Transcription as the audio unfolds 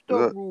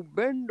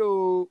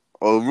Rubendo.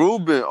 Oh,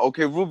 Ruben.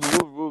 Okay,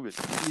 Ruben.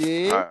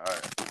 Yeah. All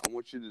right. I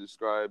want you to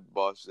describe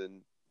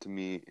Boston to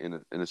me in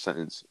a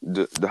sentence.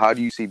 How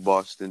do you see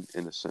Boston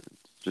in a sentence?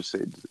 Just say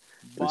it in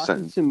a Boston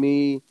sentence. to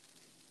me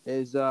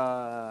is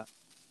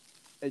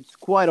it's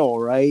quite all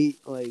right.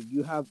 Like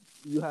you have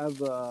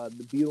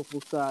the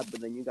beautiful side,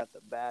 but then you got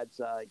the bad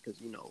side because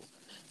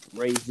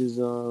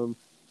racism,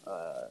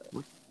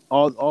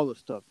 all the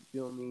stuff.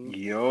 You feel me?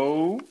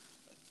 Yo.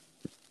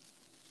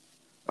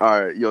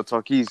 All right, yo,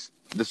 Talkies,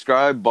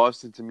 describe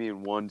Boston to me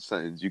in one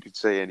sentence. You could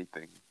say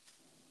anything.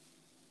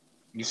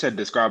 You said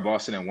describe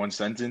Boston in one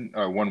sentence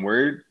or one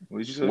word. What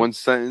did you say? One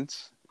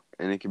sentence,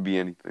 and it can be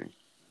anything.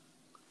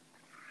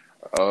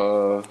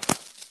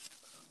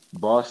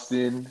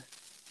 Boston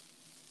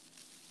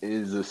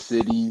is a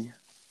city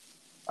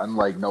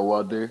unlike no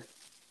other,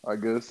 I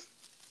guess.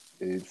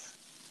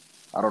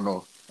 I don't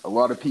know. A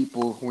lot of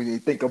people, when they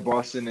think of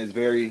Boston, is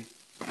very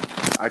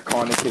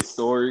iconic,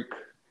 historic.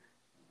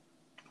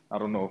 I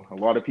don't know. A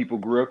lot of people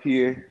grew up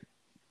here.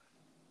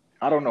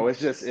 I don't know.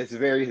 It's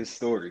very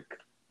historic.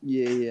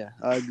 Yeah.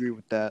 I agree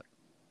with that.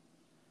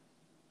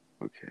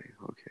 Okay.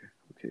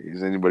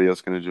 Is anybody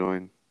else gonna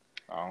join?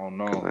 I don't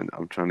know.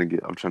 I'm trying to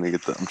get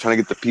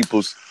the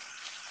people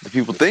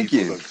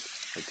thinking.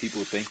 The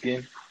people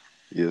thinking.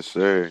 Yes,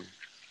 sir.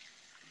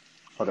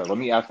 Hold on. Let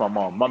me ask my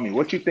mom. Mommy,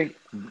 what you think?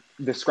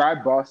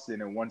 Describe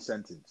Boston in one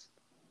sentence.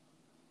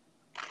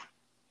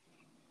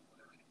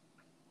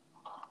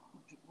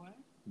 What?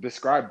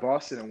 Describe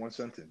Boston in one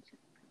sentence.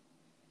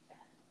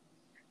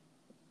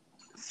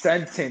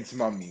 Sentence,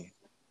 mommy.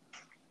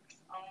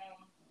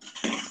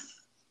 We have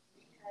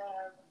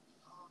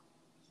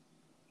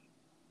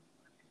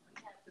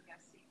we have the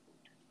best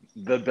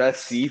seafood. The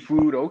best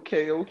seafood.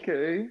 Okay.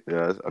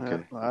 Yeah.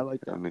 Okay. I like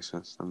That that. makes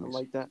sense. I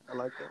like that.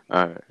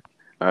 All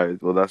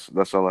right. Well,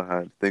 that's all I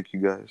had. Thank you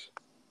guys.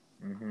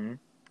 Mm-hmm.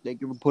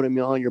 Thank you for putting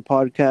me on your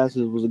podcast.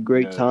 It was a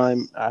great Yes.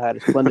 time. I had a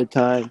splendid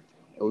time.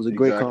 It was a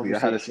great Exactly. I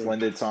conversation. had a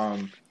splendid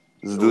time.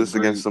 Let's It do was this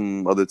again great.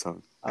 some other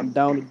time. I'm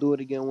down to do it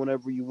again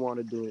whenever you want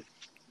to do it.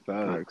 All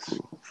right. Facts.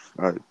 Cool.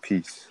 All right.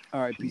 Peace.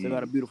 All right, peace. I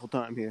got a beautiful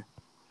time here.